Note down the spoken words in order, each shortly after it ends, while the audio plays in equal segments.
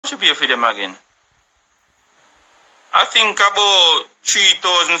much you pay for them again? I think about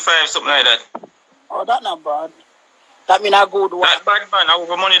 3,500, something like that. Oh, that not bad. That mean a good one. That bad man, how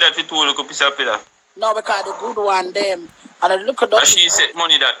much money that we told you piece of pillar? No, because the good one them. And I look at that. She said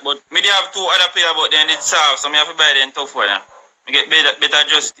money that, but me they have 2 other player but then it's soft, so me have to buy them tough one. Me get better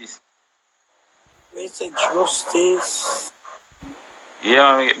justice. We say justice.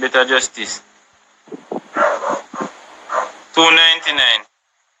 Yeah, me get better justice. 299.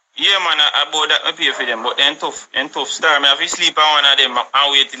 Yeah, man, about that I pay for them, but then tough star. Me have to sleep on one of them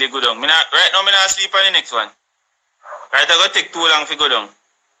and wait till they go down. Right now, me not sleep on the next one. Right, I go take too long to go down.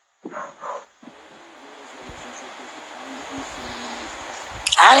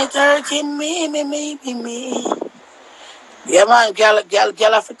 And it's hurting me. Yeah, man, girl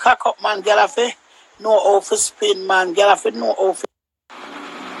have to cock up, man. Girl have to know how to spin, man. Girl have to know how to...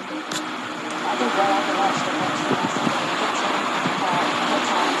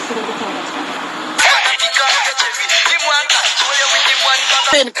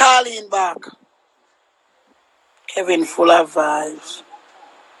 Kevin calling back. Kevin full of vibes.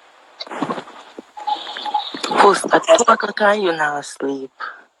 Puss, at 2 o'clock you now sleep.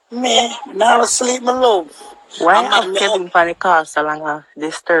 Me, now sleep, my love. Why have Kevin for the castle and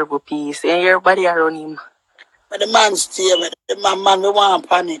disturb a piece? And your body around him. But the man stay, but the man, we want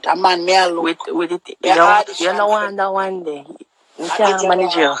pan it. A man, me alone. With it, you don't want that one day. You can't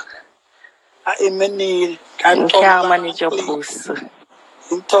manage you. In my need. You can't manage your Puss.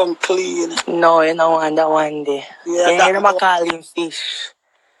 In tongue clean. No, you don't want that one day. Yeah, you hear them call him fish.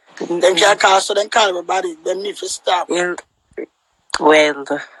 Them can't call, so they call everybody. Them need to stop. Well, you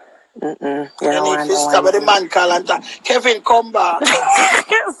don't want to stop, but the man call and talk. Kevin, come back.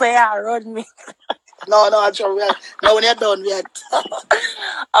 Say, run me. No, actually, no, when you're done yet.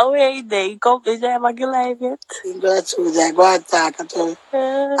 Oh, wait, there. Come, is there ever live yet? Go and talk.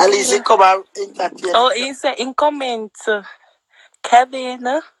 At least he come out entertain. Oh, he said in comments, Kevin.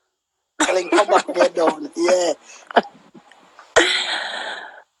 Tell him come back when you're done. Yeah.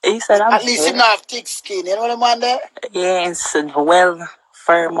 He said, at least he not have thick skin. You know the man there? Yes, well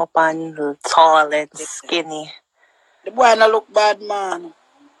firm up and tall and skinny. The boy not look bad, man.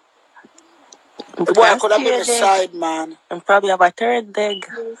 The boy could have been a side, man. And probably have a third leg.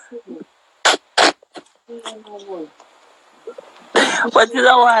 What did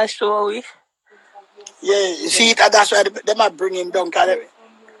I want to show you? Yeah, you see, that's why they might bring him down.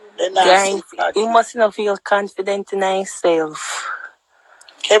 He must not feel confident in himself.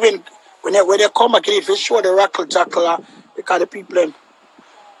 Kevin, when they come back, if you show the rackle tackle, because the people,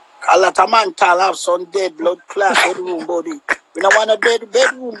 a lot of man tall have some dead blood clot bedroom body. We don't want a dead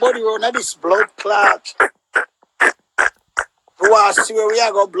bedroom body around this blood clot. We want to see where we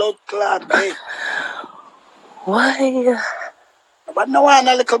are got blood clot, hey. Why? But no one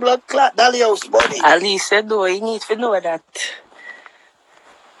a little blood clot, Dolly house body. At least you know, you need to know that.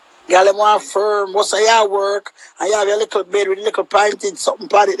 Girl, them want firm. Most of your work, and you have your little bed with a little painting, something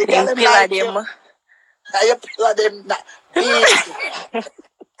on it. The girl them like you. And you pillar them big.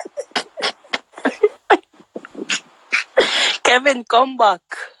 Kevin, come back.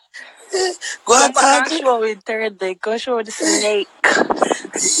 Go come back and show me third day. Go show the snake.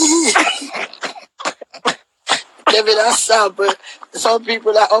 Kevin, that's sad, but some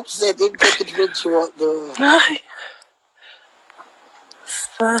people are upset. They get it virtual though.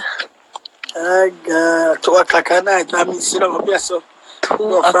 Oh God, 2 o'clock at night. I mean, sit down up here, so 2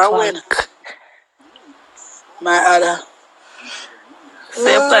 o'clock. My other. So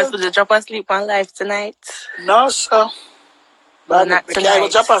you plan to drop asleep on live tonight? No, sir. But not we tonight. can't go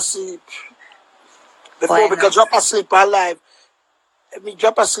drop asleep. Before we can drop asleep on live, let me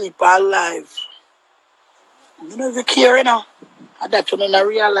drop asleep on live. You know if you care, you know. And that you don't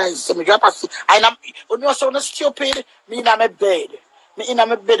realize. So me drop asleep. You know, so stupid. Me in my bed. Me in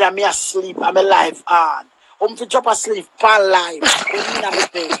my bed and me asleep. I'm alive on. If you drop asleep on live. Me in my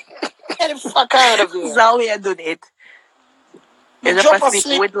bed. Get the fuck out of here. That's how we do it. You drop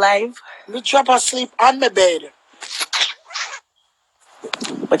asleep with live? Me drop asleep on my bed.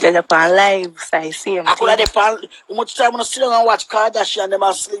 But you're on live, so I see him. I could have how much time I sit down and watch Kardashian and them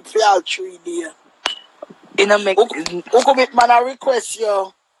asleep for all 3 days. You know, make... Who come make man a request,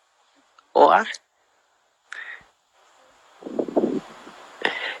 yo? Or?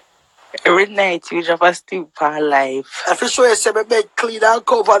 Every night you drop asleep on live. I feel sure you say my bed clean and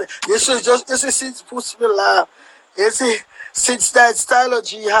covered. You see since Puss me laugh. You see, since that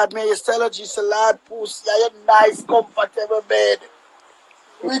stylogy had me, your stylogy is a lot Puss. Yeah, your nice, comfortable bed.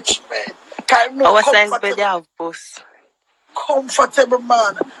 Rich man. What size bed you have, Puss? Comfortable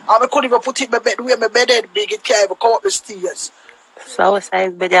man. I couldn't even put it in my bed where my bed is big. It can't even come up the stairs. So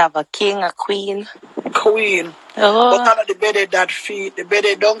outside bed, you have a king, a queen. Queen. Oh. But none of the bedded that feet. The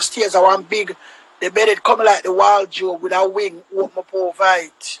bedded downstairs are one big. The bedded come like the wild joke with a wing. Open up over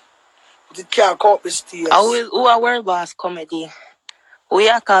it. But it can't come up the stairs. Who a world boss comedy? We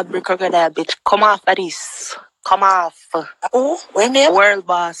are called Brick Crocodile, bitch. Come off of this. Come off. Oh, when name? World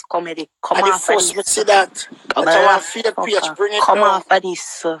boss comedy. Come and off the of first this. see that. That's our fake page. Bring it Come down. off of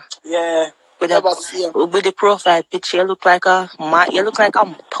this. Yeah. With the profile picture, you look like a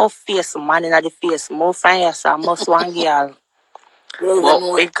tough face man in the face. More fine as a must one girl.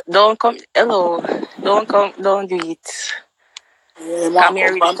 Don't come. Hello. Don't do it. Come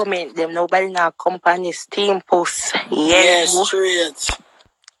here with the comment them. Nobody now company steam post. Yes, straight.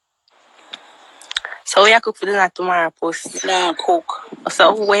 So we are cook for dinner tomorrow, Post. Nah, cook.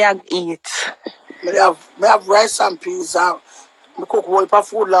 So where you eat? Me have rice and peas out. I cook one of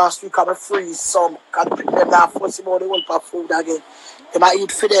food last week. I freeze some. Can pick them that fussy about the one of food again. They might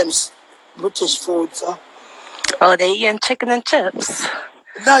eat for them British food, so. Oh, they eating chicken and chips.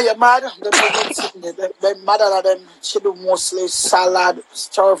 No, you're mad. Them mother of them, she do mostly salad,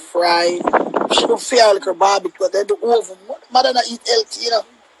 stir fry. She do fair like a barbecue, but they do oven. Mother not eat healthy, you know.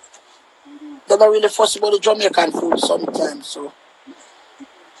 They're not really fussy about the Jamaican food sometimes, so.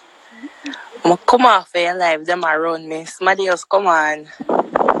 Come off for your life, them around me. Somebody else, come on.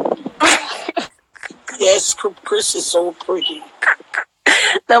 Yes, Chris is so pretty.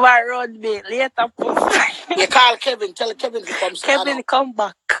 Them around me. Later, Post. You call Kevin, tell Kevin to come. Kevin, come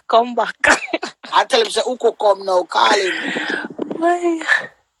back. Come back. I tell him, say, Uko come now, call him. Why?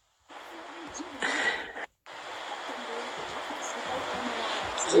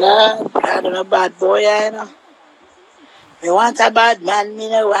 Lord, I don't know bad boy, you know. Me want a bad man, me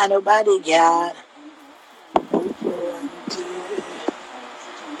no want nobody, God.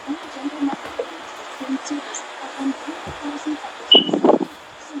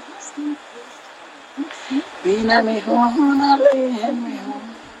 Me na me home, me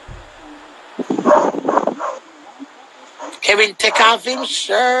home. Kevin, take off his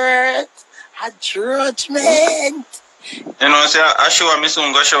shirt. A judgment. You know, say I shower me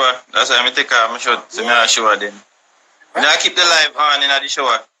soon go shower. That's why I take off my shirt. So me I shower then. And I keep the live on in the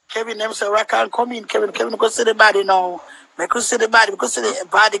shower. Kevin, them say I can't come in. Kevin, go see the body now. I could see the body. Because see the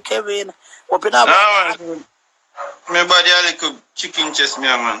body, Kevin. Open up. No, man. My body a little chicken chest, me,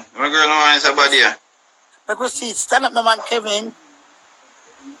 man. My girl no wants a body. I could see. Stand up, my man, Kevin.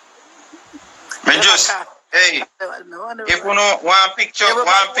 Me just, hey, if you know one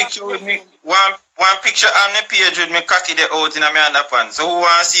picture with me, one picture on the page with me cocky the out in my underpants. So who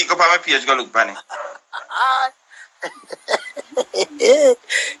want to see up on my page, go look funny.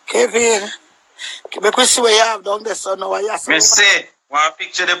 Kevin, because see what you have down there, so now I me say, one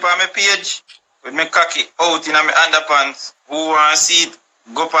picture there on my page with me cocky out in my underpants. Who want to see it,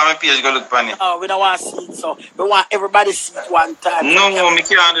 go up on my page, go look funny. No, we don't want to see it, so we want everybody to see it one time. No, me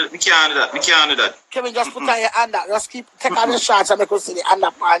can't do that. Kevin, just put on your under, just take out the shots and make us see the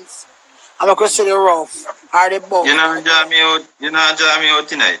underpants. And make us see the rough, or the bum. You know, draw me out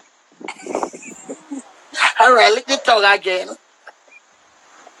tonight. All right, lick the tongue again.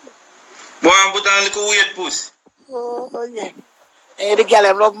 Boy, I'm put on a little weird puss. Oh, yeah. Hey, the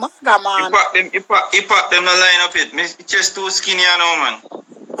girl, look, man. Come on. He pack them the line up it. My chest too skinny, you know, man.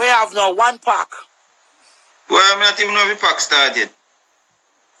 We have now one pack. Well, I'm not even know if the pack started.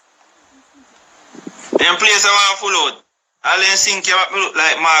 Them place I want full out. All them sink you make me look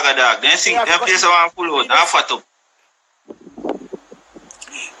like Marga dog. Them place I want full out. I'm fat up.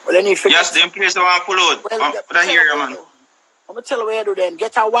 Well, then if yes, them place I want full out. Well, I hear you, man. Let me tell you what you do then.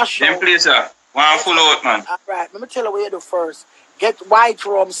 Get a wash. Them place I want full out, man. All right, let me tell you what you do first. Get white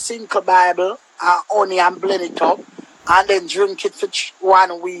rum, Single Bible, and honey and blend it up. And then drink it for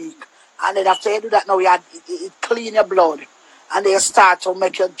 1 week. And then after you do that, now it clean your blood. And then you start to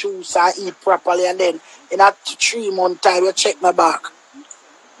make your juice and eat properly. And then in a 3-month time, you check my back.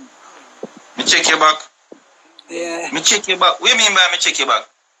 Me check your back? Yeah. Me check your back? What do you mean by me check your back?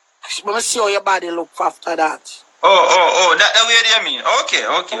 Let me see how your body look after that. Oh, that way do you mean? Okay.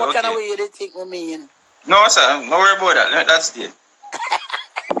 What kind of way do you think we mean? No, sir, no worry about that. That's it.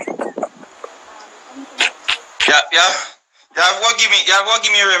 Yeah. You have to give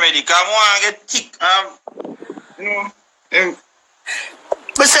me a remedy. Cause I want to get thick. You know.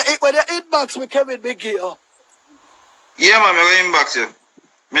 But say when you inbox me, Kevin, big here. Yeah, man, I go inbox you.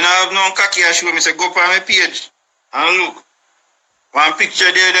 Me not have no cocky and show me. Say go up on my page and look. One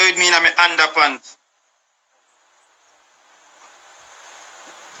picture there with me in my underpants.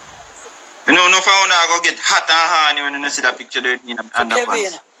 You know, no phone I go get hot and horny when you see that picture there with me in my underpants.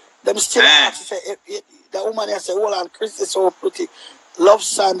 Kevin, them still The woman here say, hold on, Chris is so pretty. Love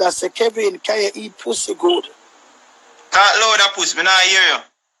Sandra say, Kevin, can you eat pussy good? Talk louder, Puss. Me not hear you.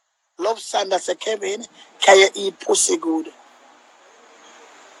 Love Sandra say, Kevin, can you eat pussy good?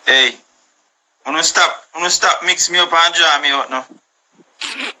 Hey, I'm gonna stop mix me up and draw me out now.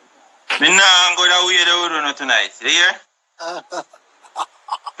 Me nah go that way they would do tonight. You hear?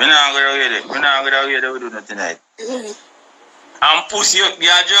 Me nah go that way they. Me nah go that way they would do tonight. And Puss, you draw me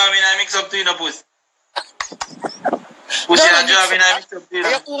and I mix up to you, no Puss. Puss, you draw me and I mix up to you.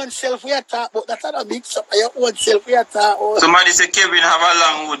 Your own self we talk, but that's not a mix up. Your own self we talk. Somebody say Kevin have a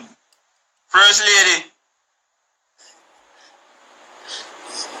long wood. First lady.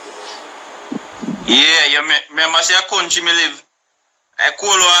 Yeah, you remember say a country me live. I cool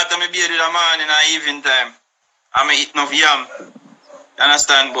water me bathe in the morning and evening time. I me eat enough yam. You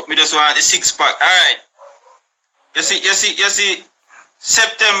understand? But me just want the 6-pack. Alright. You see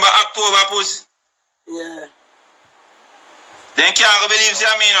September, October, Puss. Yeah. Then can't go believe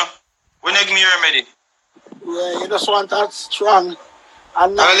say me no. When you give me remedy. Yeah, you just want that strong.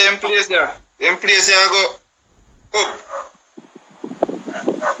 And all them place there. Them place there go up.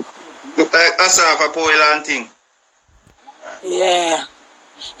 Look like a soft a poil and thing. Yeah.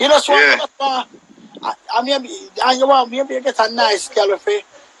 You just want and you want maybe you get a nice girl if you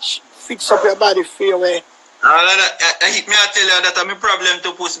fix up your body for you. All of that, I hit me I tell you that I'm a problem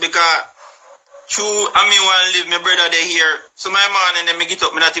to Puss because true I me want to live my brother there here. So my morning then me get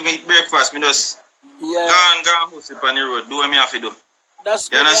up, me not even eat breakfast, me just gone hustle on the road, do what me have to do. That's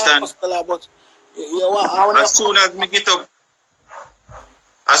you understand? But as soon as me get up,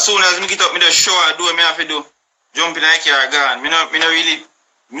 me just shower, do what me have to do. Jump in the car, gone. Me no really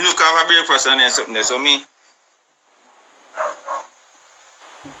look after breakfast and then something there. So me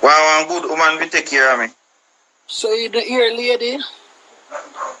one good woman will take care of me. So you the ear lady?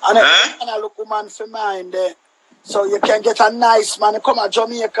 And I look woman for mine there. So you can get a nice man. You come to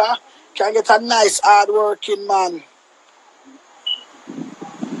Jamaica, can get a nice hard-working man.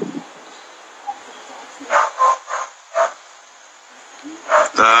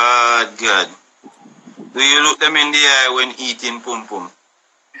 God. Do you look them in the eye when eating pum pum?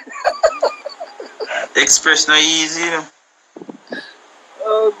 Express not easy, you know.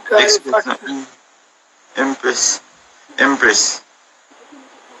 Oh God. Express not easy. Empress. Empress,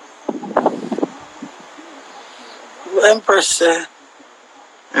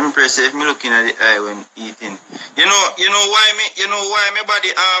 Empress, if me looking at the eye when eating. You know why my body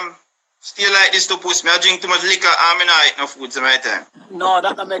still like this to Puss me. I drink too much liquor and me not eat no food some my time. No,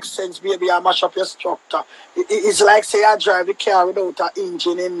 that don't make sense, baby. I mash up your structure. It's like say I drive the car without an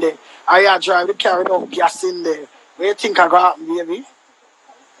engine in there. I drive the car without gas in there. What you think I got happen, baby?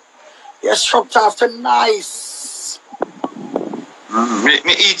 Your structure after nice. Me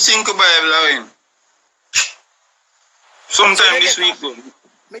eat 5 Bible sometime this week though.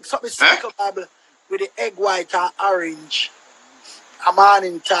 Mix up the 5 Bible with the egg white and orange. A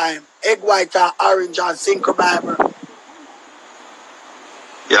morning time. Egg white and orange and 5 Bible.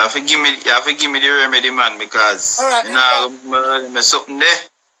 You have to give me the remedy, man, because me something there.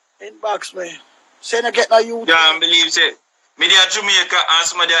 Inbox me. Say no get no youth. Can't believe say me there Jamaica and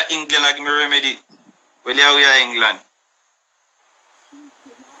some of there England like me remedy. Well yeah we are England.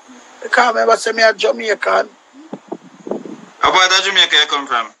 I can't remember say me a Jamaican. How part of Jamaica you come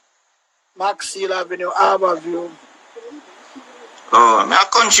from? Maxfield Avenue, Harborview. Oh, me a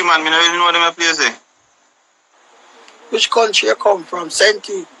countryman, me don't really know them place there. Which country you come from?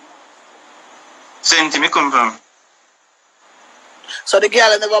 Senti? Senti me come from. So the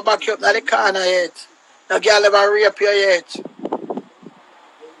girl never back you up in the corner yet? The girl never rape you yet?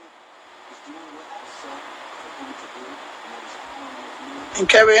 And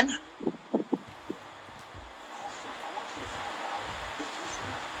Kevin?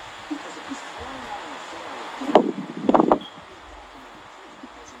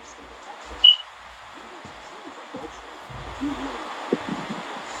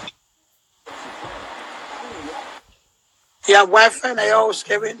 You have Wi-Fi in your house,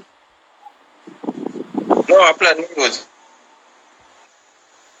 Kevin? No, I plan news.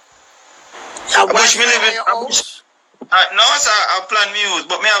 You have Wi-Fi in your house? No, sir, I plan news,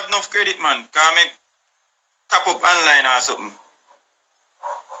 but me have enough credit, man. Can me tap up online or something.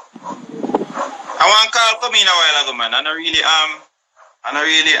 I want call come in a while ago, man. I don't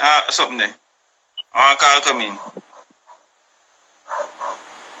really something there. I want call come in.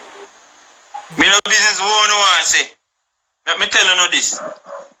 Me no business one say. Let me tell you know this.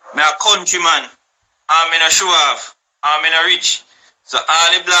 Me a countryman. I'm in a show off. I'm in a rich. So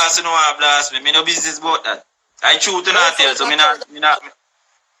all the blast you know I blast me. Me no business about that. I choose to not tell. So me not.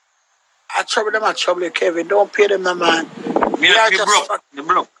 I trouble them, I trouble you, Kevin. Don't pay them, no, man. Me broke. Me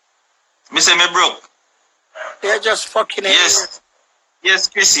broke. Me say me broke. They're just fucking Yes. Yes,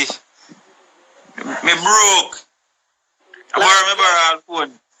 Chrissy. Me broke. I borrow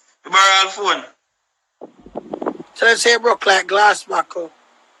phone. Me borrow phone. So they say broke like glass buckle.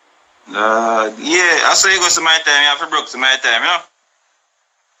 Yeah, I saw you go to my time. You have to broke to my time, you know?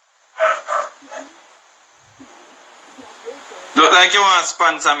 Look like you want to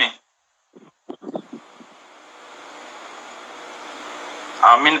sponsor me.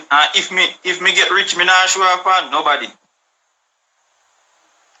 I mean, if me get rich, me not show up on nobody.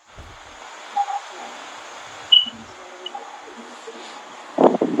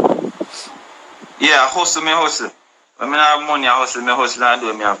 Yeah, hustle. When I have money, I hustle and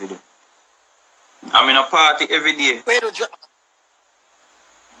do me have to do. I'm in a party every day. Where do you...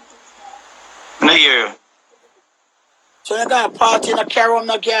 No hear you. So you got a party in a carry on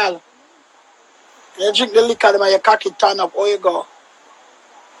the girl. You drink the liquor, them and you cock it turn up. How you go?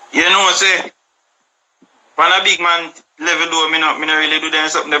 You know, say, when a big man level though, me not really do them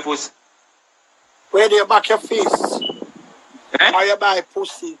something the pussy. Where do you back your face? Eh? Or you buy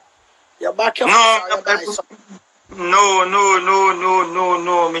pussy? You back your face or you buy something? No,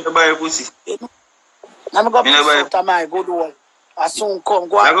 me no buy pussy. I'm going to piss out of my good wall. I soon come,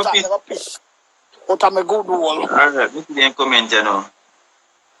 go out and never piss out of my good wall. Alright, me didn't comment, you know.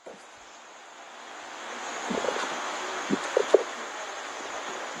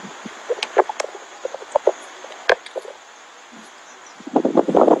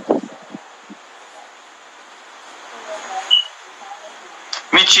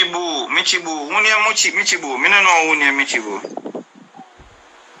 Michibu. Who name Michibu? Me no know who name Michibu.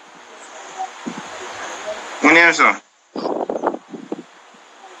 Who name so?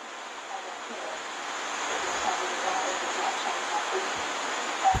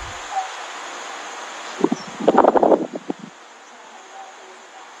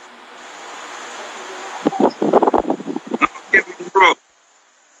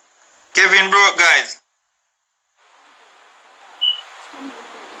 Kevin broke, guys.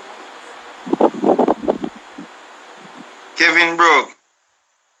 Kevin broke.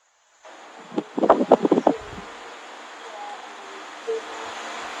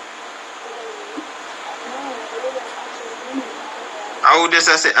 How would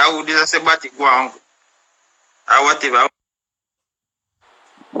this say batik go on? Or whatever.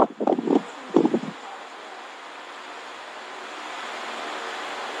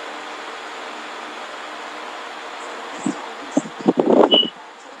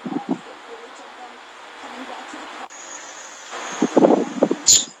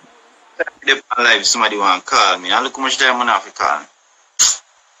 Live, somebody want to call me. And look how much time I have to call.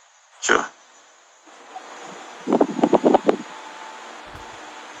 Sure.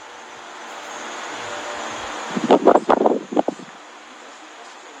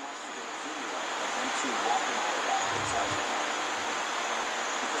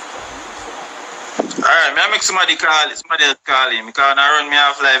 Alright, I make somebody else call him. Because I run me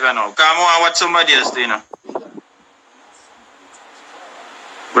off live now. Because I want to watch somebody else do, you know.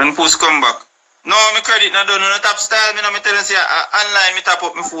 When Puss come back. No, my credit not done. No top style. Me tell you say online me tap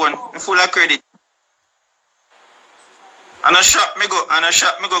up my phone. Me full of credit. And a shop me go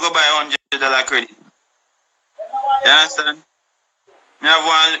buy $100 credit. You understand? Me have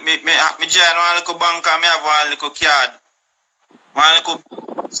one me join one little bank and me have one little card. One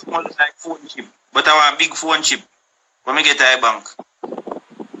little small like phone chip. But I want big phone chip. When me get to a bank.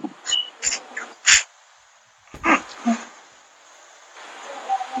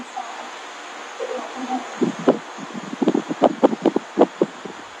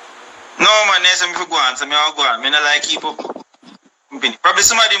 No man, there's something go on, so I'll go on. I don't like keep up. Probably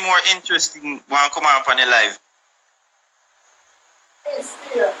somebody more interesting want come on the live.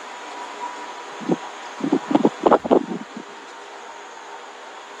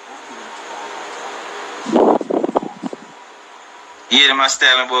 Yeah, they must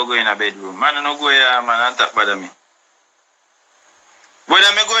tell me about going in a bedroom. Man, I don't go here, man, and talk bother me. Whether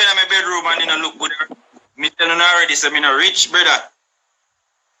I go in my bedroom and you know look good, me tell you already, so I'm not rich, brother.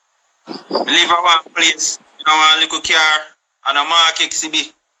 I live at one place, you know, one little car, and a market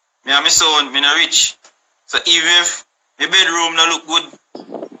CB. Me and my son, me not rich. So even if my bedroom not look good,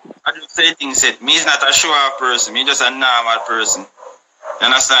 I just say things set. Me is not a show-off person, me just a normal person. You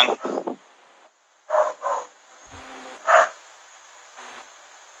understand?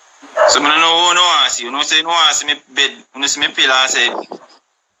 So I don't know who no want to see. You know, say no want to see me bed, you know, see me pillow and say,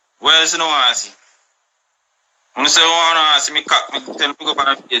 well, so no want to see. When you say, oh, no, see me cock, me tell me go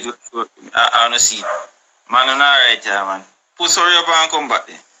on the page, I don't see. Man, I'm not right here, man. Puss, hurry up and come back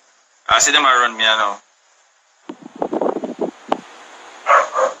there. I see them around me now.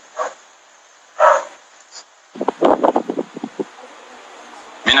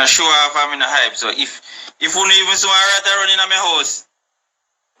 Me not show off, I'm in a hype. So if you don't even see a rat running in my house,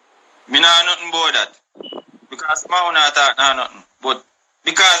 me not nothing about that. Because my own attack not nothing. But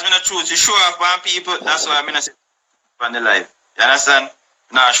because me not choose to show off on people, that's why me not say on the live. You understand?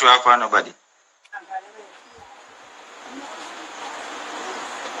 Not show off on nobody.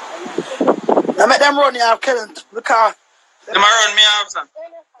 Now make them run you off, Kevin, because Them run me off, son.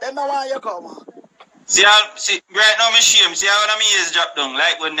 they don't want you come. See, right now me shame. See how my ears drop down,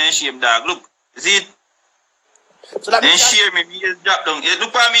 like when they shame dog. Look, see it? So that Then shame me, ears drop down.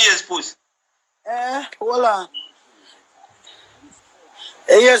 Look at me ears, Puss. Hold on.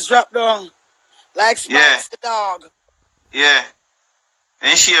 The ears drop down. Like Sparks the dog. Yeah.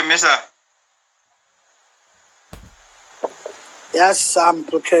 And shame me, sir. Yes,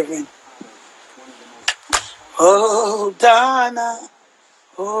 sample, Kevin. Oh, Donna.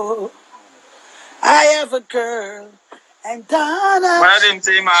 Oh, I have a girl. And Donna. One of them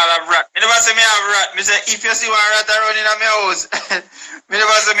say me have rat. Me never say me have rat. Me say if you see one rat running in my house, me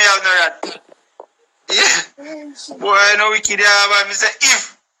never say me have no rat. Yeah. Boy, I know wicked but me say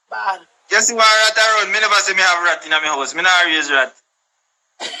if Bad. you see one rat around, me never say me have rat in my house. Me not raise rat.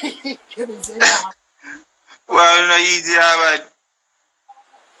 Well, no easy but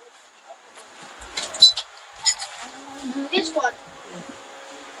This one.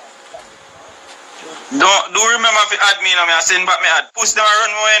 do remember if you add me now, me I send back me ad. Push them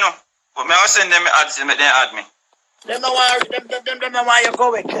around more, you know. But me I send them me ads to make them add me. Them know why you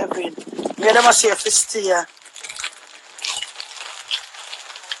go with, Kevin. Yeah, them must say fist here.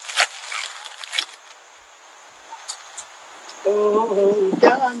 Oh,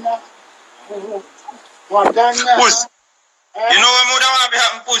 Donna. Oh, what Donna? Push. You know what more than want to be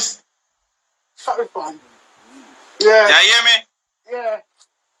happen, Push? Sorry, fun. Yeah. You hear me? Yeah.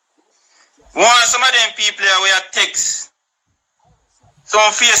 Want some of them people here where text.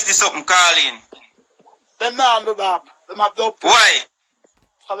 Some face this up and call in. Them now do that. Them have dope. Why?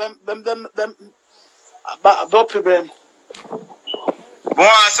 So them dope them.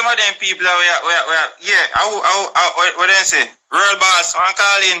 Want some of them people where yeah, what they say? Real boss, want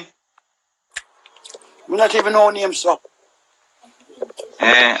call in. We not even know names, so.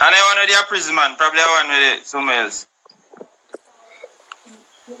 And I want to be a prison man, probably I want with somewhere else.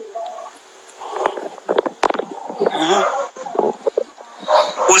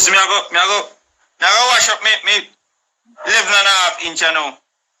 Push me, I go wash up me 11.5 inch now.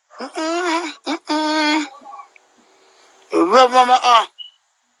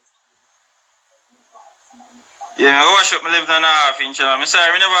 Yeah, I go wash up my 11.5 inch now. I'm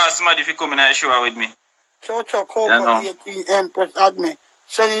sorry, I never asked somebody if you come in and show with me. Coco 18 Empress Admin.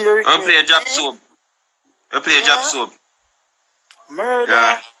 Send you the request. I play a job soap. I play a job soap. Murder.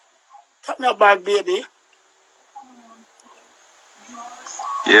 Yeah. Talk me about baby.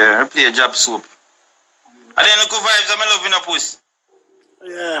 Yeah, I play a job soap. And then look vibes, I'm loving a Puss.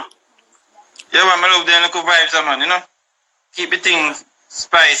 Yeah. Yeah, man, I love the look vibes, man, you know? Keep the things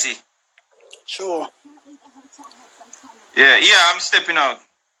spicy. Sure. Yeah, I'm stepping out.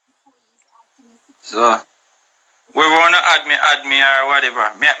 So, whoever wanna add me or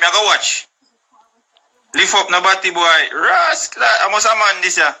whatever. Me go watch. Lift up no batty boy. Rascal, I must a man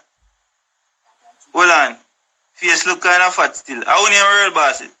this year. Hold on. Face look kind of fat still. I want him real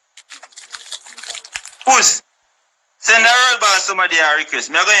boss. Puss. Send a real boss somebody a request.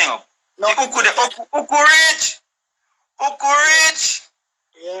 Me go hang up. No. Uku rich. Uku rich.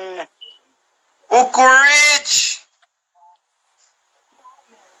 Yeah. Uku rich.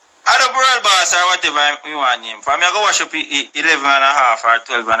 I don't real boss or whatever you want him. For me I go wash up 11.5 or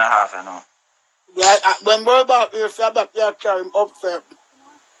 12.5, you know. Yeah, when we're about if you're back there, carry him up there.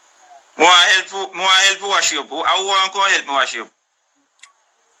 More help wash you up. I want to help me wash you up.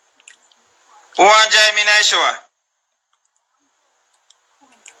 Who want to join me in the shower?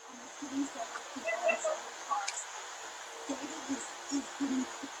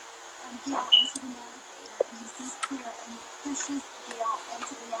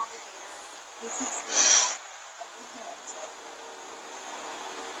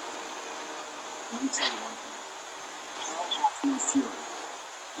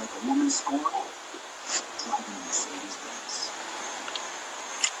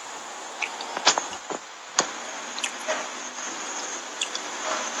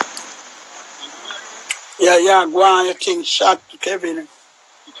 Yeah, go on, you think shot to Kevin.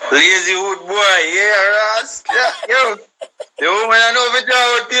 Lazy wood boy, yeah, Ross. Yeah, yo. The woman I know if it's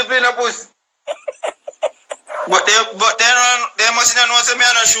out, people in a Puss. But they must not know say me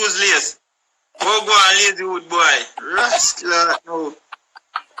no shoes lace. Oh go on lazy wood boy. Rascal no.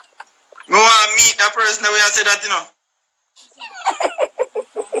 Me want to meet that person that way I say that, you know.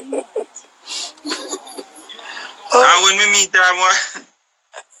 And when we meet her more.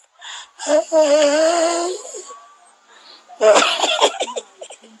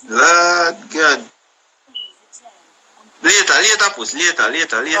 Lord God. Later, Puss. Later.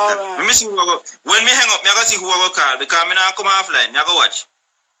 Right. Let me see who I go. When me hang up, I go see who I go call because me not come offline. I go watch.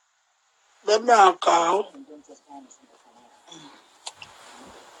 Let me call.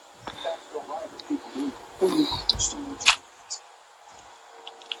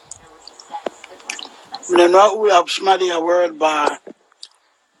 You know we have somebody a world bar.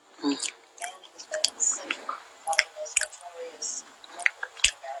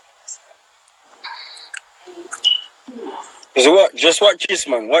 So what? Just watch this,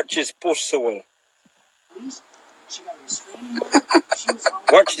 man. Watch this Puss so well.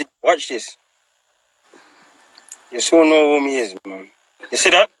 Watch this. You so know who me is, man. You see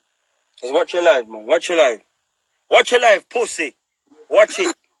that? Just watch your live, man. Watch your live, pussy. Watch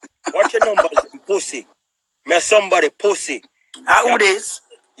it. Watch your numbers, pussy. Me somebody pussy. Who this?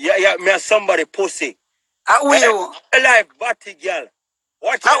 Yeah, me somebody pussy. Who you? Live, batty girl.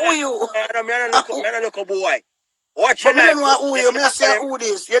 Watch it. Who you? Me look a boy. Watch your live. But me know who you. Me say who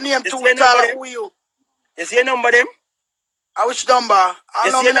this. Your name too tall. Who you? You see your number them? Which number?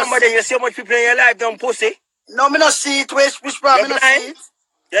 You see your number them? You see how much people in your life done pussy? No, me not see it. Which part? Me not see it.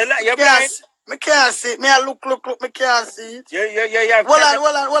 You're blind? Me can't see it. Me look. Me can't see it. Yeah. Hold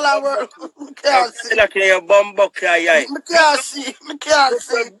on. Me can't see it. Like your bum buck, yeah. Me can't see. Me can't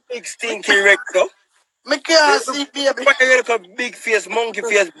see. Big stinky recto. Me can't see, baby. You look a big face, monkey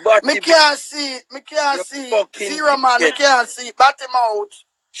face, body. Me can't see. Me can't see. Zero man. Me can't see. Bat him out.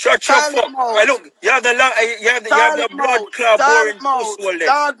 Shut your fuck. Hey, look, you have the blood clot boring pussy.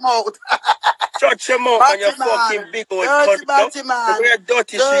 Dog mouth. Shut your mouth and your fucking big old dirty batty man.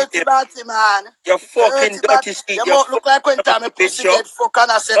 Dirty batty man. You fucking dirty shit. Your mouth look like when time a pussy get fuck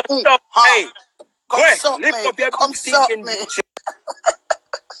and I said, hey, come suck me. Come suck me.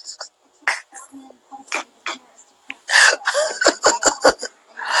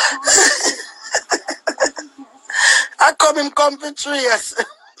 I come for 3 years.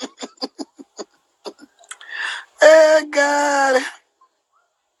 Hey God.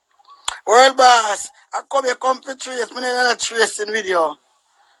 World boss. I come for 3 years. I need another tracing video.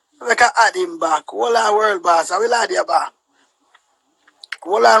 We can add him back. Hold on, world boss. I will add you back.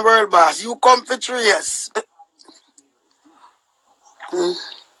 Hold on, world boss. You come for 3 years.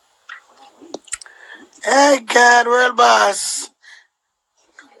 Hey God, world boss.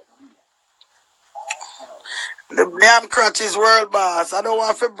 The damn crutch is world boss. I don't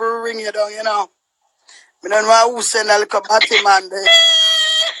want to bring you down, you know. I don't want who send a little batty man there.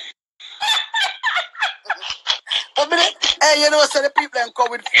 Hey, you know, so the people can come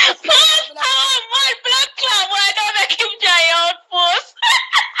with fear. My blood clot, why don't make him dry out, Puss?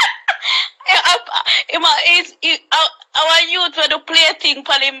 I want you to do play thing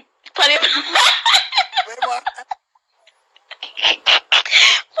for him.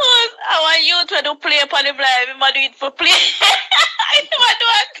 I want you to do play for him live. I'm do it for play.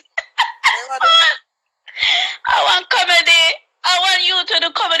 I want comedy. I want you to do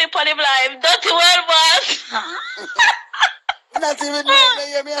comedy for him live. Dirty world boss. Not even know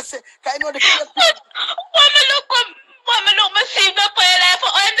me. I say, can you know the people? Woman look me see me for your life.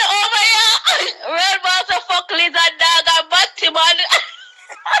 I'm the over here. World boss a fuck lizard dog and batty man.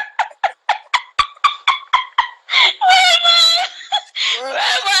 World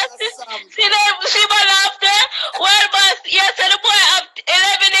boss. See my laughter? World boss, yes, and the boy have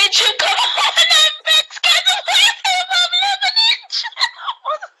 11 inch. Come on, I'm vexed. Can the boy say I'm 11 inch?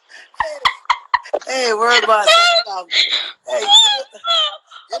 Hey, world boss. Hey,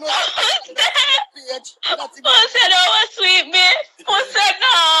 you know Puss said, oh, sweet me. Puss said,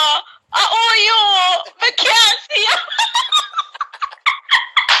 no. I owe you. I can't see you.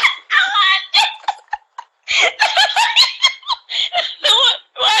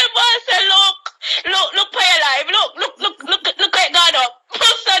 Why boss said, look for your life. Look at God up.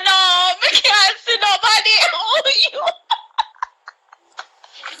 Puss said, no. I can't see nobody. I owe you.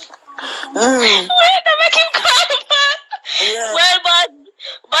 Wait, I make him call back. Yeah. Well,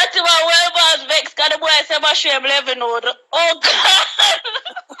 boss, vex. Got the boy say, my shame 11 old. Oh, God.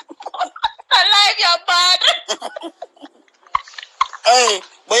 I like your bad. Hey,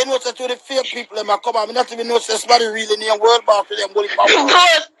 but you know, to the fake people, them come on. I not even know somebody really near world boss for them.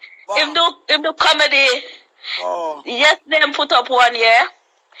 Boss, if do comedy, yes, them put up one year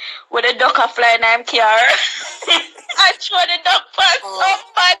with a duck a fly name car. I throw the dog for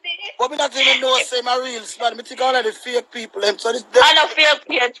somebody. But me not even know say my real man. Me think all of the fake people. So this I don't feel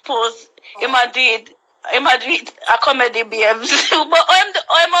page post. Him a do it. Him a do it. A comedy babes. But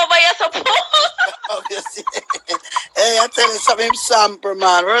I'm over here suppose. obviously. Hey, I tell you something, him sample,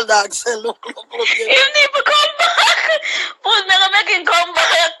 man. Real dog say, look. Him need to come back. Post me gonna make him come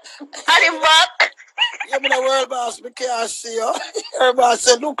back. And him back. You mean the world boss, me can't see you. World boss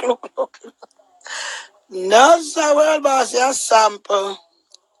say, look. No, sir, world boss, you sample.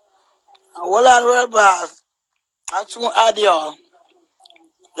 Hold on, world boss. That's too audio.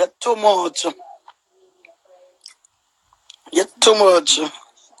 You're too much. You're too much.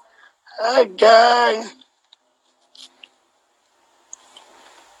 Hey, guy.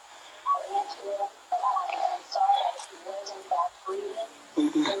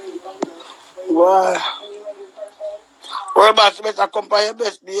 Why? World boss, you better come by your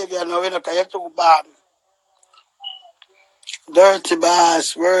best behavior now, because you're too bad. Dirty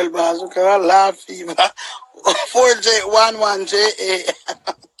boss, world boss, look at her laugh fever. 4J11JA.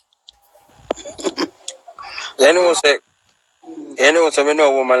 You know say me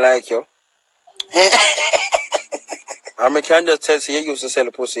know a woman like you. And me can just tell you used to sell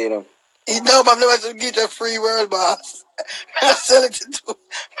a pussy, you know. You know, but I'm never to get you free, world boss. I sell it to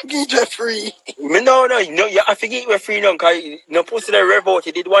get you free. Me no, you have to get you free now, because no pussy that rev out.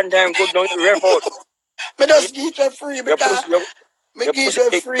 You did one time good, now you rev out. Me just get you free because me get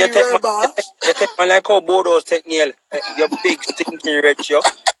you free, world boss. You take man like how Bodos take nail. Your big stinking rich, yo.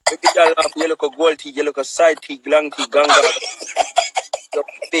 Maybe you laugh, you look a gold teeth, you look a side teeth, long teeth, ganga. Your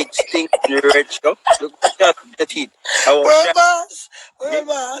big stinking rich, yo. Look at the teeth. World boss,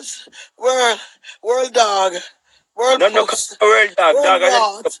 world dog, world no, puss, world dog, world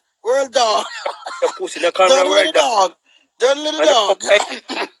dog. what? World dog. Your pussy, no come no world dog. Dirty little dog.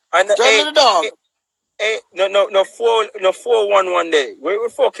 Dirty little dog. No 411 there. We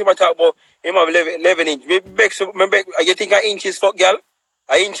fuck him talk about him have 11 inch. You think an inch is fuck girl?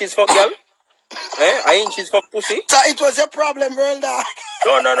 An inch is fuck girl? An inch is fuck pussy? So it was your problem, world dog.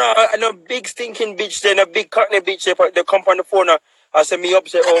 No big stinking bitch then, a big cockney bitch they come on the phone I say me up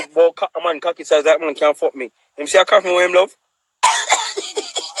say, oh boy, man cocky size that man can't fuck me. Him say I cock me with him love.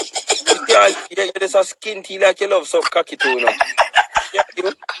 You're just a skin tea like you love so cocky too, you know. Yeah,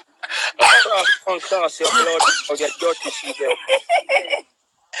 you. Class, your blood, or get dirty shit there.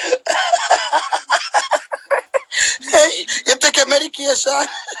 Hey, you take a medication?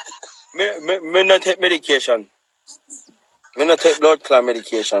 Me not take medication. Me not take blood clot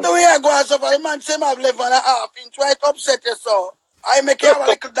medication. The way I go and so for the man say I've 11.5 inch, why it upset you so? I make you have a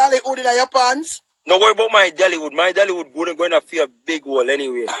little dolly hood in your pants? No worry about my Dollywood. My Dollywood wouldn't going to feel a big hole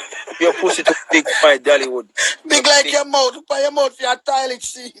anyway. Your pussy too big for my Dollywood. Big like big. Your mouth. Put your mouth for your toilet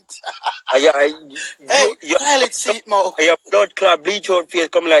seat. Toilet seat mouth. Your blood clot bleach out face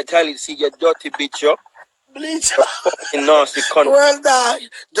come like toilet seat, you dirty bitch, yo. Bleach. Fucking nasty cunt. World dog.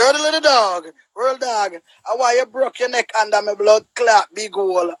 Dirty little dog. World dog. I want you broke your neck under my blood clot big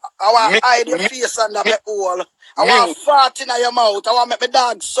hole. I want hide your face under my hole. I want fart in your mouth. I want make my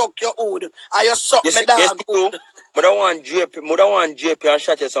dog suck your hood. And you suck my dog hood. But I want JP and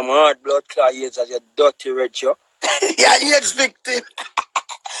shot you some hard blood clot ears as your dirty red yo. Yeah, AIDS victim.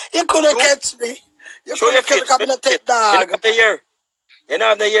 You couldn't catch me. You couldn't catch me because I take dog. You don't have the ear. You don't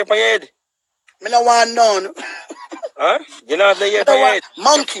have the ear for your head. Me no want none. Huh? You don't have the ear for your head.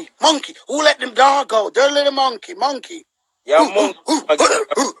 Monkey. Who let them dog go? Dirty little monkey. Yeah, monkey.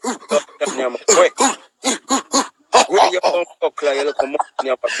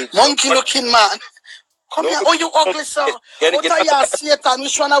 Monkey looking man. Come here. Oh, you ugly, sir. What are you, Satan?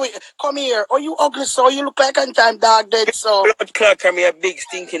 Which one are we? Come here. Oh, you ugly, sir. You look like a time dog dead, sir. Blood clot camera, you big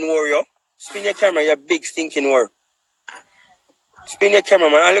stinking warrior. Spin your camera, you big stinking warrior. Spin your camera,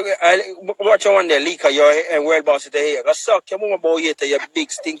 man. I watch you one day, leaker, your world boss at the hair. I suck your mama boy here, you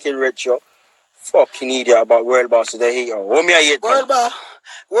big stinking red show. Fucking idiot about world boss at the hair. What me I hate? World dog.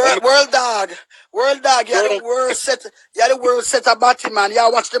 You're the world set of body, man. You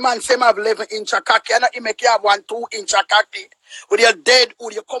watch the man say I have 11 inch of cocky, and you make you have 1 2 inch of cocky. With your dead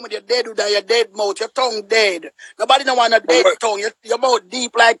hood, you come with your dead hood and your dead mouth, your tongue dead. Nobody don't want a dead tongue. Your mouth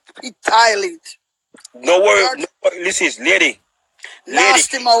deep like pit toilet. No worry. Listen, lady.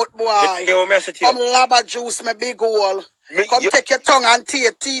 Nasty mouth, boy. Come lava juice, my big hole. Come take your tongue and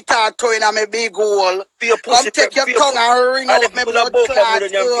teeth and toe in my big hole. Come take your tongue and ring out my blood clot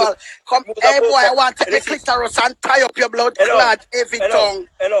hole. Come, hey boy, I want to take the clitoris and tie up your blood clot every tongue.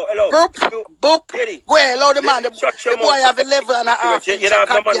 Hello. Boop. Go ahead, load the man. The boy have 11.5 inch.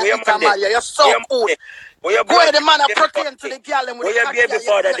 You're so good. Go ahead, the man a pertain to the girl and with the cocky. Baby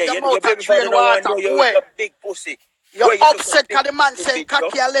father there. Your baby father drain no water. want you. Go ahead. You're big pussy. You're upset because the man saying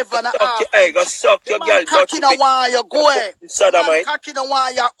cocky 11.5. Hey, go suck your girl. Cocky no want you. Go ahead. The man cocky no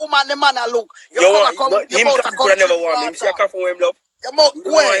want you. Woman, the man a look. You come him could never want me. Him say I come from him, love.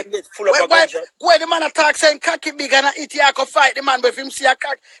 Go ahead. Go ahead, the man attack saying cocky big and eat you. I can fight the man, but if him see a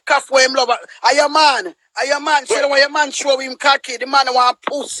cock for him, love. Are your man? Are your man? Say when your man show him cocky, the man want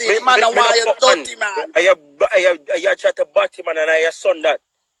pussy. The man want you dirty man. Are you try to bat him and I your son that?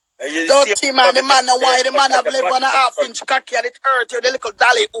 Dirty man, the man why the man have 11.5 inch cocky and it hurt you, the little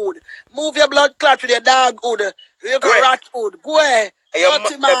dolly hood. Move your blood clot with your dog hood. You go rat hood. Go ahead.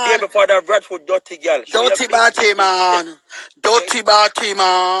 Dirty man. Baby father of Bradford, dirty girl. Dirty batty man. Dirty batty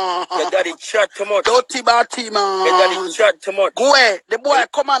man. Your daddy chat too much. Dirty batty man. Your daddy chat too much. Go ahead. The boy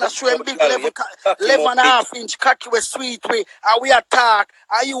come on and show him big 11.5 inch cocky with sweet way. And we attack.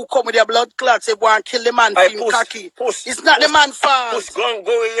 And you come with your blood clots. Say, go and kill the man for him cocky. It's not the man fault. Puss, go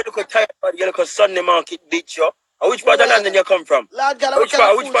you look tired, you look Sunday market, bitch, yo. Which part of London you come from? Lord God, which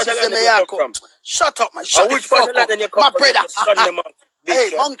part of London you come from? Shut up, man. Shut the fuck up. My brother.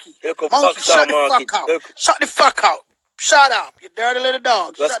 Hey, monkey. Monkey, shut the fuck up. Shut the fuck up. Shut up, you dirty little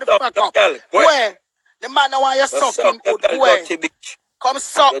dog. Shut the fuck up. Where? The man now want you suck him good. Where? Come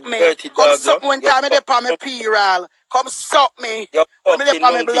suck me. Come suck me when time I dey on me P-roll. Come suck me. When I dey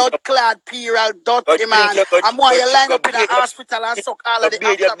on me blood clad P-roll, dirty man. I'm why you line up in a hospital and suck all of the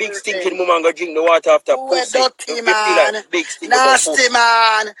after. Your big stinking woman go drink the water after pussy. Dirty man. Nasty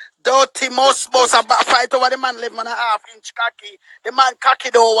man. Dirty most a fight over the man 11.5 inch cocky. The man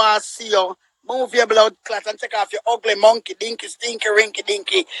cocky don't want to see you. Move your blood clot and take off your ugly monkey, dinky, stinky, rinky,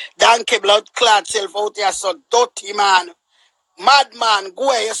 dinky, donkey blood clot self out there, so dirty man. Madman, go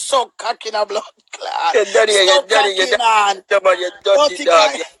away, you suck cocky in a blood clot. Stop cocky, man. Dirty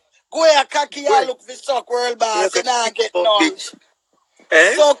dog. Go away, cocky, you look for suck world boss, you not get none.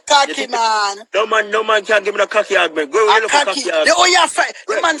 So cocky, man. No man can give me the cocky argument. Go away, look for cocky argument.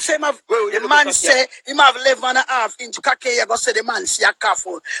 The man say him have 11.5 inch cocky. You go say the man see a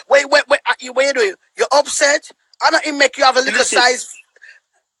careful. Wait, you do? You upset? I know him make you have a little size.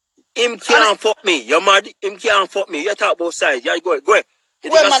 Him can't fuck me. You're mad. Him can't fuck me. You talk about size. Yeah, go ahead. Wait,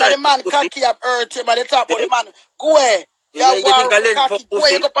 man, the man cocky up hurt him. They talk about the man. Go ahead. You go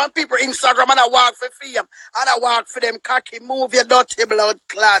on people Instagram and I walk for fame. And I walk for them cocky. Move your dirty blood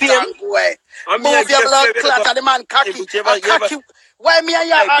clot and go away. Move your blood clot and the man cocky. Why me and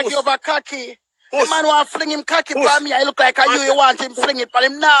you argue over cocky? The man want to fling him cocky for me. I look like you want him fling it, but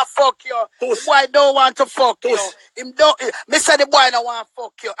him nah fuck you. The boy don't want to fuck you. Him don't. Me say the boy don't want to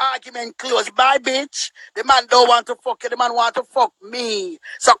fuck you. Argument closed. Bye, bitch. The man don't want to fuck you. The man want to fuck me.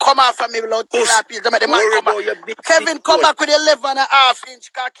 So come out from me, blood clot. The man come back. Kevin come back with 11.5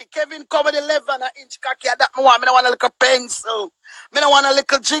 inch cocky. Kevin come with 11 inch cocky. That me want. Me don't want a little pencil. Me don't want a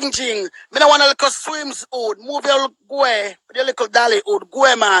little jing. Me don't want a little swimsuit. Move your way with your little dolly hood. Go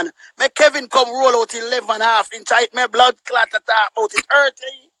away, man. Make Kevin come roll out 11.5 inch. I eat my blood clot at out. It hurt.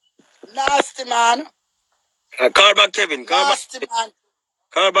 Nasty, man. Call back Kevin. Nasty, man.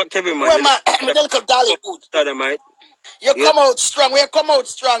 Call back Kevin, man. Where, man? With a little dolly hood. Sodomite. You come out strong. You come out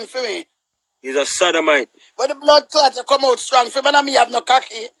strong for me. He's a sodomite. When the blood clot, you come out strong for me. And me have no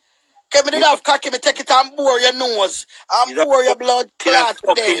cocky. Kevin did have cocky. Me take it and bore your nose. And bore your blood clot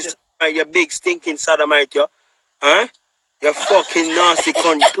dead. You big stinking sodomite, yo. Huh? You fucking nasty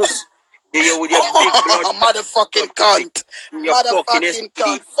cunt. Puss. You with your big blood. Motherfucking cunt. Motherfucking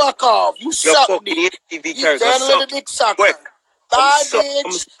cunt. Fuck off. You suck me. You turn little dick sucker. Bye,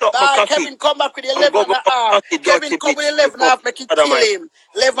 bitch. Bye, Kevin, come back with 11.5. Kevin, come with 11.5, make it kill him.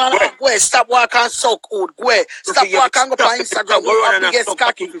 11.5, go ahead. Stop walking and suck out. Go ahead. Stop walking and go on Instagram. Go on and get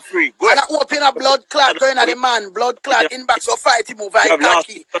cocky. And I open a blood clot going at the man. Blood clot inbox or fight him over his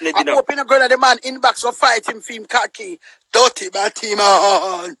cocky. I open a going at the man inbox or fight him for him cocky. Dirty batty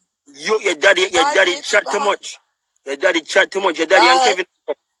man. Your daddy chat too much. Your daddy chat too much. Your daddy and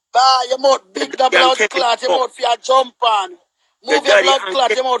Kevin. Bye, your mouth big the blood clot. Your mouth for your jump on. Move your blood clot,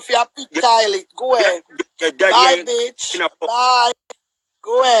 your mouth for your pit tile. Go ahead. Bye, bitch. Bye.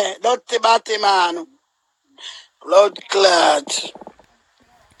 Go ahead. Dirty batty man. Blood clot.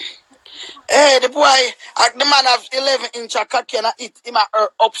 Hey, the boy, the man have 11 inch of cocky and I hit him a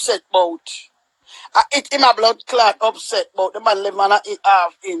upset bout. I hit him a blood clot upset bout. The man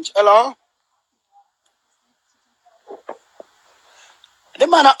 11.5 inch. Hello? The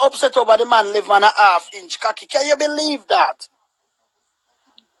man are upset over the man 11.5 inch cocky. Can you believe that?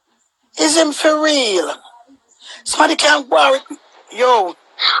 Is him for real? Somebody can't worry. Yo.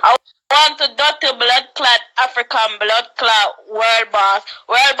 Want to dirty blood clot African blood clot world boss.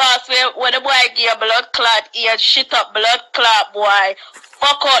 World boss where the boy give blood clot here shit up blood clot boy.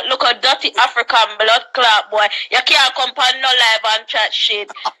 Fuck out, look a dirty African blood clot boy. You can't come on no live and chat shit.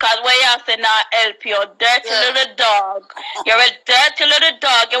 Cause where you say not help you, dirty little dog. You're a dirty little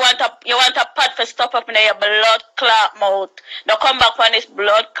dog. You want a pad for stuff up in your blood clot mouth. Now come back on this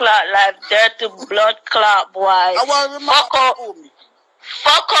blood clot live, dirty blood clot boy. Fuck out.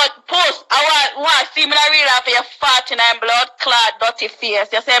 Fuck out, Puss. I want to see me in real life for your 49 blood clot dirty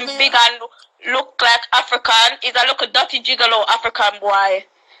face. You say I'm big and look like African. Is a look dirty gigolo African boy.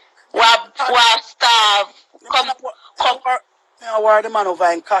 Who starve. Come. I wear the man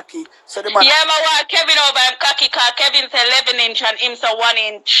over in khaki. So the man. Yeah, I wear Kevin over in khaki because Kevin's 11 inch and him's a 1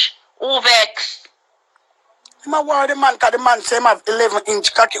 inch. Who vex? I wear the man because the man say him have 11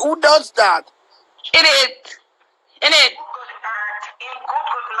 inch khaki. Who does that? In it.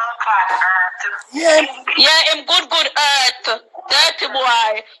 Yeah. Yeah, him good earth. Dirty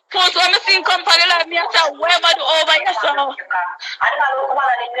boy. Puss, when I see company like me, I say, where am I do over here, so?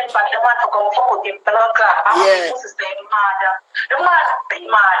 Yeah.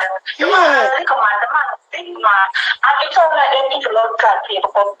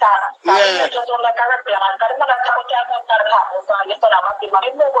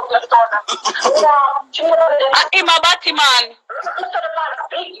 I'm a Batman.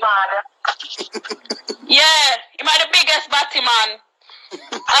 Yeah, him are the biggest Batman.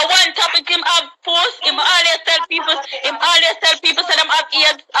 I want topic him have Puss. Him always tell people say them have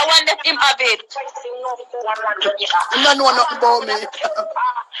ears. I want that him have it. You don't know nothing about me.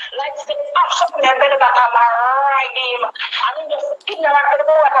 Like say something better that I'm right him. I mean just ignorant to the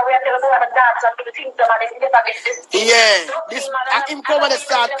boy that we are telling the boy the dance and the things that they never get this. Yeah. This and him come when they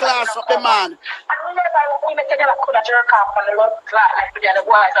start class up the man. And we make them could have jerk off on the road like the other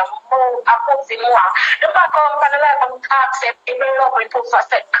boys and more and put him more. The back on the life and accept if they love with Puss I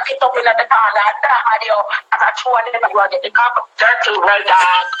said it up in the corner that audio as I show them you are getting the dirty well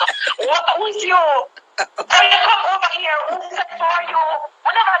dog. What was you? Can you come over here? Who said for you?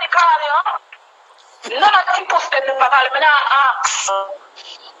 Whenever they call you, none of them post them back. I'm not ask.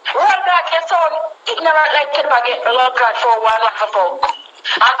 Lord God, your son ignorant like him get the Lord God for one of the folk.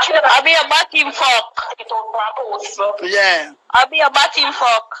 I'll be a batting fuck. Yeah. I'll be a batting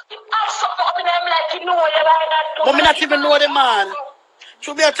fuck. I'm supporting them like you know you like that. But me not even know the man.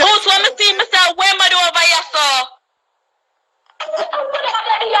 Should be a tell. Puss, when I see me say, where am I do over here, so?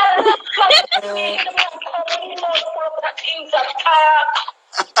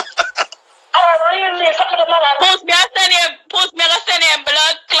 Post me a send him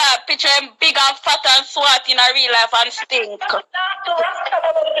blood clot picture him big and fat and swat in a real life and stink.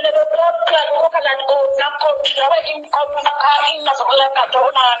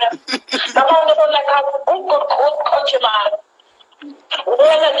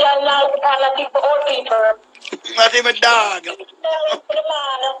 Not even dog.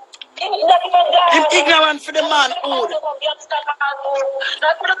 Him ignorant for the man old.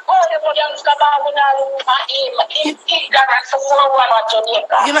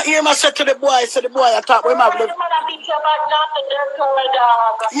 You know, hear me say to the boy, I talk with him have live.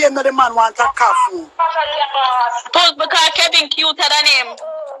 Yeah, no, the man want a coffee. Post because Kevin cuter than him.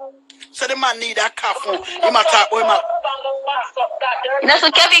 So the man need a coffee. He might talk with him. That's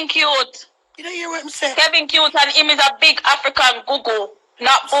a Kevin cute. You don't hear what I'm saying? Kevin cute and him is a big African Google.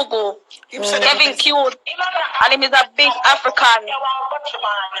 Not Bogo. Kevin cute. And him is a big African.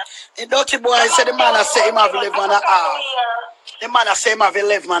 The dirty boy said the man I say him have 11 and a half. The man I say him have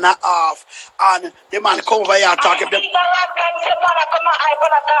 11 and a half. And the man come over here talking to them.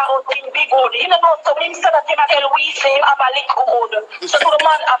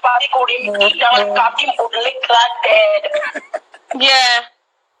 Yeah.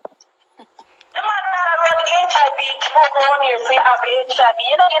 The man have HIV, smoke one year, say have HIV.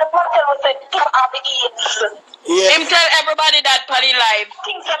 You know, the man tell us that you have AIDS. Yeah. Him tell everybody that Paddy live.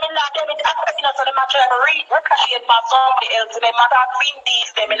 Things I mean, like, you know, so the man try to read, recreate my somebody else, and they matter between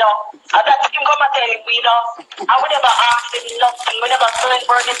these, them, you know. And that's him come and tell you, you know. I would never ask him nothing, we never turn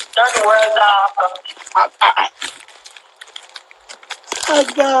burn this dirty world off. Oh,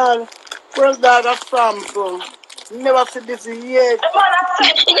 God. Where's that from, bro? Never see this yet. The man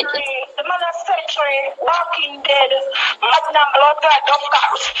of century, Walking Dead, Magnum Blood God, just got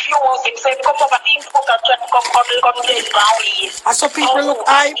refused. He said, come over, things book and try to come dead ground. I saw people look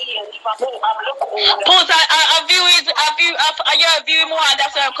high. Puss, I view it, I view more, and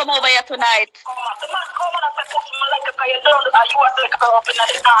that's why I come over here tonight. The man come on and say, put me like a guy, you don't, you was like a girl up in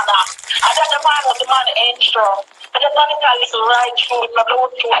the corner. And then the man was the man intro. I just want to tell you right through it, not the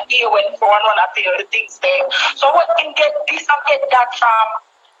whole thing here when for one appear the things there. So what can get this and get that from?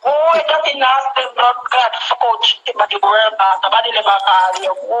 Oh, it doesn't ask the blood clot coach, but the world pass, the body never call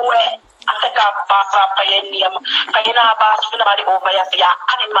you. Oh, I think I'm pass up by your name. Can you not pass for nobody over here? Say,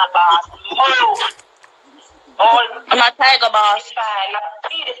 animal boss. Move. All I'm a tiger boss.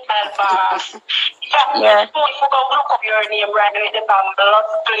 Pedophile boss. Yeah. If you go look up your name right now, the blood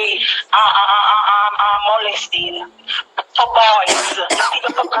play, molesting. For boys,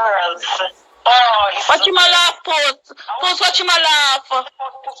 even for girls. Boys. What you my laugh, Puss? Puss, what you my laugh? Puss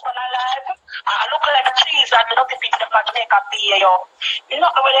when I live. I look like a trees and the other people that make a beer, yo. You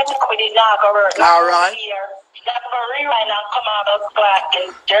know the way they come with the dog or all right. That's for rewind and come out of black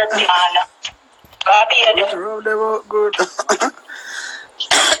and dirty and God be a rub them out good.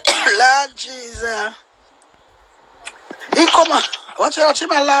 Lord Jesus. He come on. Watch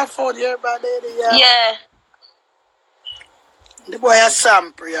my laugh for the everybody. Yeah. The boy a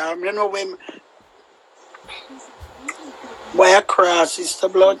sample, yeah. You know when boy a cross, it's the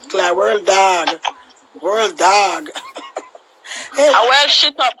blood clot. World dog. World dog. Hey. I well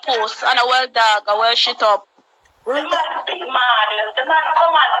shit up, Puss. And a well dog. I well shit up. The man big man. The man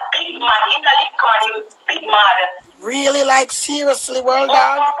come on big man. In the league big man. Really, like seriously, world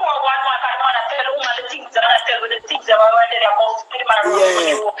dog? I tell the woman the things and I tell the things that I want to about big man.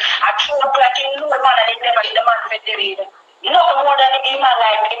 Yeah. I true up like you know man and it never the man fit the read. You know more than the man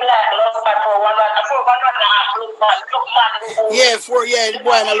like him like love but for one and a half look man. Yeah, the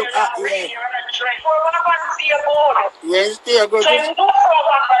boy and I look at yeah. For one see a board. Yeah, it's still good. So you do for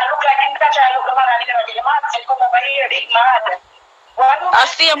one man look like him catch I look the man and the man said come over here big man. I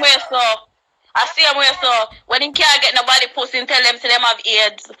see him where so when he can't get nobody pussy and tell them to them have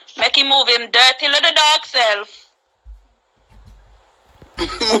AIDS. Make him move him dirty little dog self.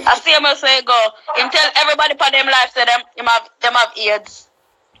 I see him say go. Him tell everybody for them life say them have AIDS.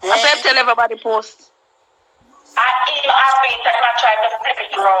 I say tell everybody post. I even happy that I try to flip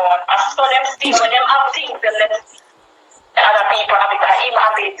it around. I saw them still when them have things and let other people have it. I even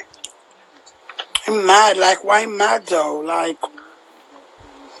happy. I'm mad, like why mad though? Like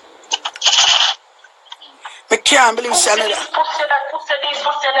I can't believe Pussy that. And I'm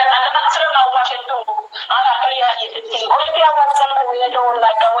still not watching too. And I tell you the thing. Only thing I watch something where you don't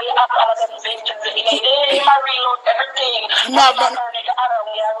like the way you have all of them vengeance. They reload everything. Him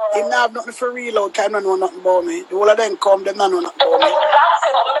not have nothing for reload, time I know nothing about me. The whole of them come, them not know nothing about me. That's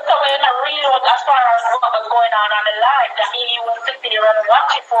it. I'm telling you, reload as far as what was going on the live. That means you will sit there and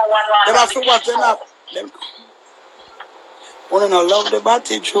watch it for one Them have to watch them up. Them wanna know love the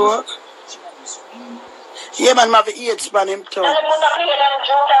batty joke. Yeah, man, have an AIDS span him too. And I'm going to play them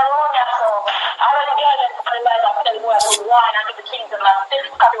joke around you, so I want to get them to the light of the world to wine and the kingdom and still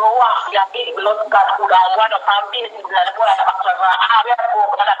cut your walk, your big blood got good and one of our business and the boy after I have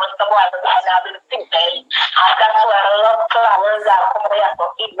book and I was the boy and I will think that. And that's why I love flowers that come there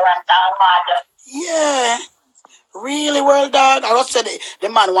for ignorant and mad. Yeah. Really, world dog? I just said the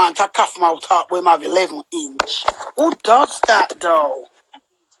man want to cough mouth up with him have 11 inch. Who does that though?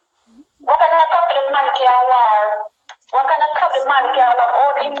 What kind of couple the man can wear? What kind of couple the man can wear?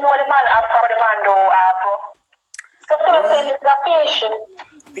 Oh, you know the man after the man do apple. So person is a patient.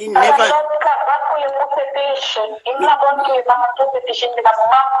 He never. Back for you put a patient. He's not going to give back to the patient because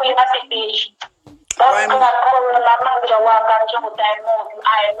back for you not a patient.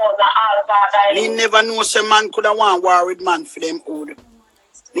 He never know some man could have want war with man for them old.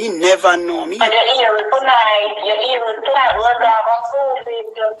 He never know me. And you're here tonight. You're here tonight. We're going to prove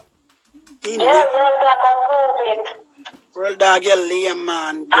it. World dog, you lame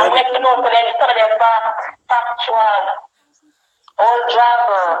man. I'm making up for them so they're back factual. Old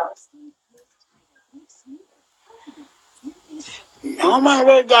driver. No man,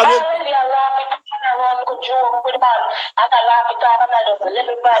 world dog.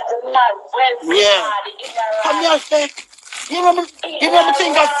 Yeah. Come here, say. Give him the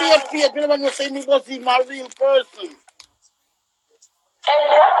thing of faith. You never say me was him a real person.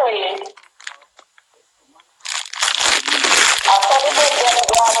 Exactly.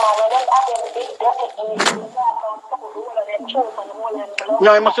 No,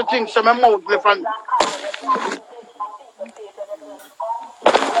 you must think some mouth left and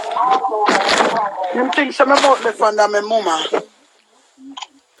you think some mouth left and my mama.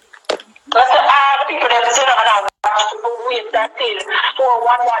 People that sit around with that thing for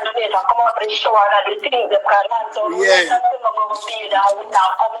one day to come out and show that the things that can yeah.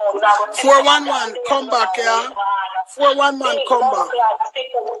 411, come back here. 411 come back.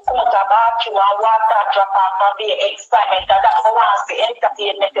 People who come about you and water drop off and be excitement. That wants the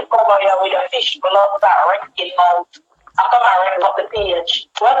entertainment to cover you with a fish blood that wrecking out. I come and wreck up the page.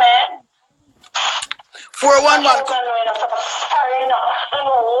 Well, man. 411. I'm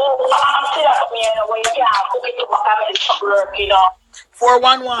still up me in a way. You can't cook it to my family work, you know.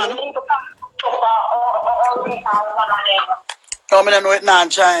 411. No, I don't know it now in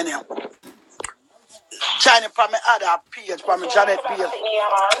China. China for me other page, for me Janet page.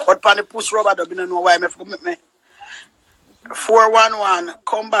 But for the Puss Rubber, I don't know why me forget me. 411,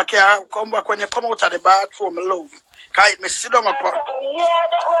 come back here, come back when you come out of the bathroom, love. Cause me sit down up.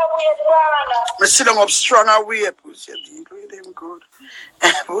 Me sit down up strong away. Puss, you deal with him good.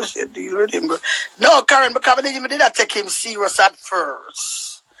 Puss, you deal with him good. No, Karen, because I did not take him serious at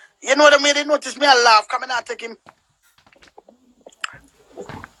first. You know what I mean? They notice me, I laugh, come and I take him.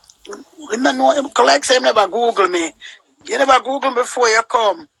 You don't know him, collect him, never Google me. You never Google before you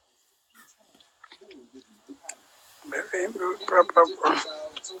come.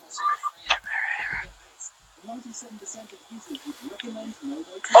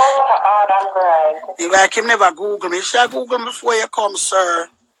 Oh, that's right. You like him, never Google me. You should Google me before you come, sir.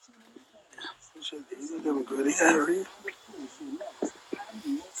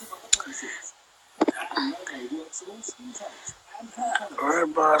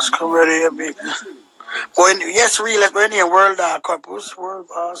 Alright, boss, come ready here, big. When, yes, real, when you're world dog, Puss, world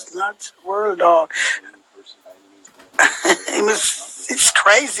boss, not world dog. It's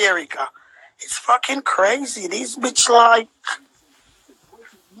crazy, Erica. It's fucking crazy. These bitch like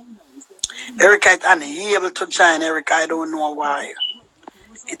Erica, it's unable to join Erica. I don't know why.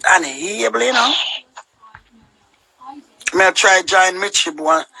 It's unable, you know. I try join Michibu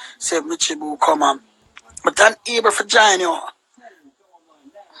and say Michibu come on. But unable to join you.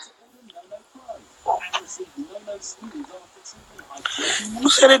 You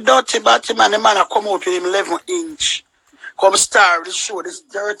say the dirty batty man, the man I come out with him 11-inch. Come star the show, this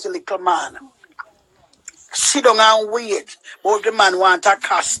dirty little man. Sit down and wait. But the man want a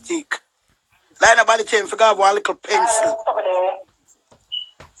castic. Like nobody tell him to go one little pencil.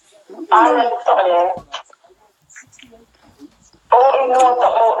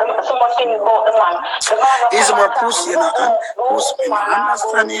 He's more pussy, you know, and pussy, you know,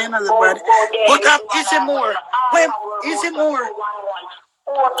 understand, you know, the body. But is it more? When is it more?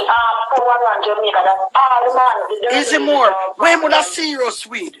 Is it more? When would I serious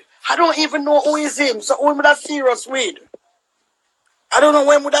with? I don't even know who is him, so when would I serious with? I don't know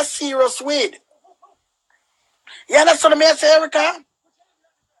when would I serious with. Yeah, that's what I say, Erica.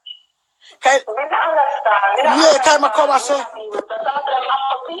 Yeah, time I come, I say.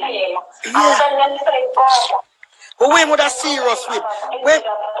 Yeah. But when would I serious with? When?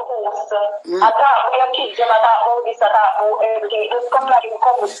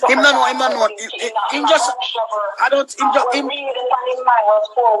 Him no know. Him just, I don't, him just, him.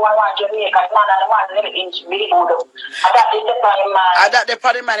 I that the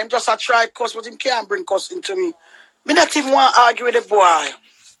party man, him just a try cuss, but him can't bring cuss into me. Me not even want to argue with the boy.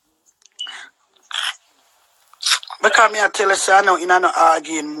 Because me I tell you, say I know in an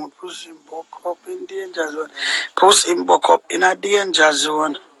arguing mood. Puss him buck up in danger zone. Puss him buck up in a danger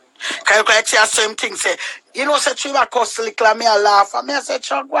zone. Can you say the same thing? Say, you know, say Chiva cuss little and me a laugh. And me I say,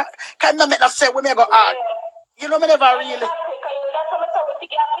 Chuck, what? Can you make that say when me go argue? You know, me never really.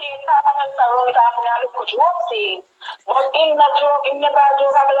 But in the joke, in the bad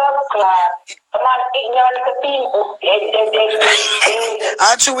joke, I love class. Man, ignorant people.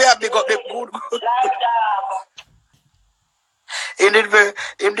 Actually, we have big up the good. He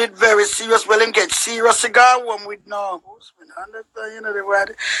did very serious. Well, him get serious cigar one with no. You know the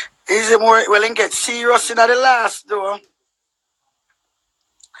word. He's more. Well, him get serious in the last though.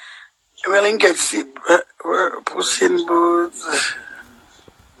 Well, him get pushing boots.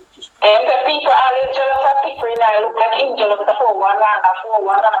 And the people are jealous of people now. Look like him jealous of 411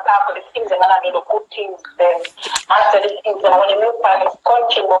 and talk for the things and I do the good things then. After the things and when you look at his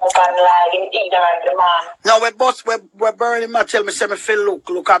country book and like in ignorant the man. No, we boss we burning my tell me say me feel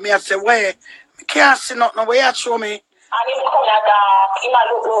look at me and say where me can't see nothing where you show me. And him come in dark, him a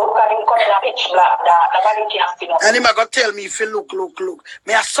look and him come in a pitch black dark. Nobody can't see nothing. And him a go tell me if you look.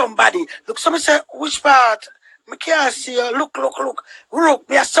 Me as somebody. Look, somebody say which part? Me can't see you. Look. Look,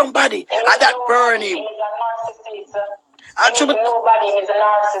 me as somebody. And that burn him. Actually, nobody is a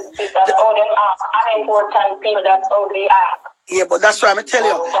narcissist. That's all them ask. Unimportant people, that's all they ask. Yeah, but that's why I tell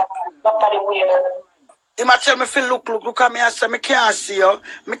you. Nobody weird. He might tell me if you look at me and say, me can't see you.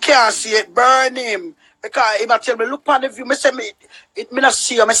 Me can't see it. Burn him. Because he might tell me, look on the view. Me say me not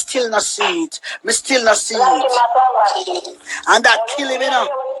see you. Me still not see it. Me still not see it. And that kill him, you know.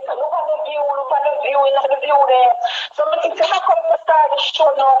 Look at the view, look at the view there. So me think if I come to start the show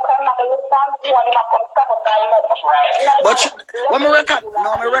now, come back and look on the view and I come time up, right? But when me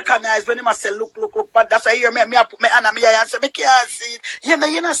recognize when he must say look, but that's why I hear me Anna me and say me can't see it. You know,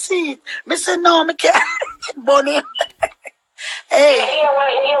 you not see it. Me say no, me can't. Bunny. Hey. Here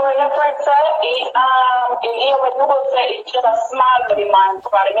when your friend said here when you will say it's just a small body man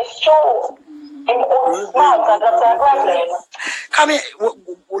for him, it's true. It's small, so that's a problem. Come here,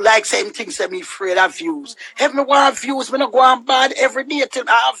 like same thing, say me afraid of views. Have me want views, me not go on bad every day till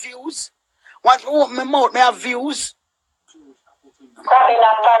I have views. Once me open my mouth, me have views. Probably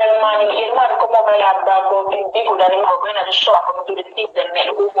not family man, you man come over here and brag about things big that him going to the shop and do the things that make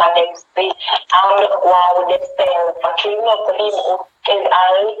the woman them say, I'm not going with them style. But you know to him, because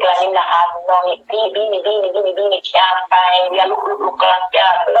I look like him that have none. Beanie, can't find. We are look and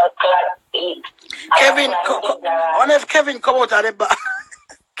can't blood clot eat. Kevin, I wonder if Kevin come out of the bar.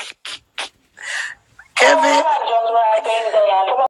 Kevin.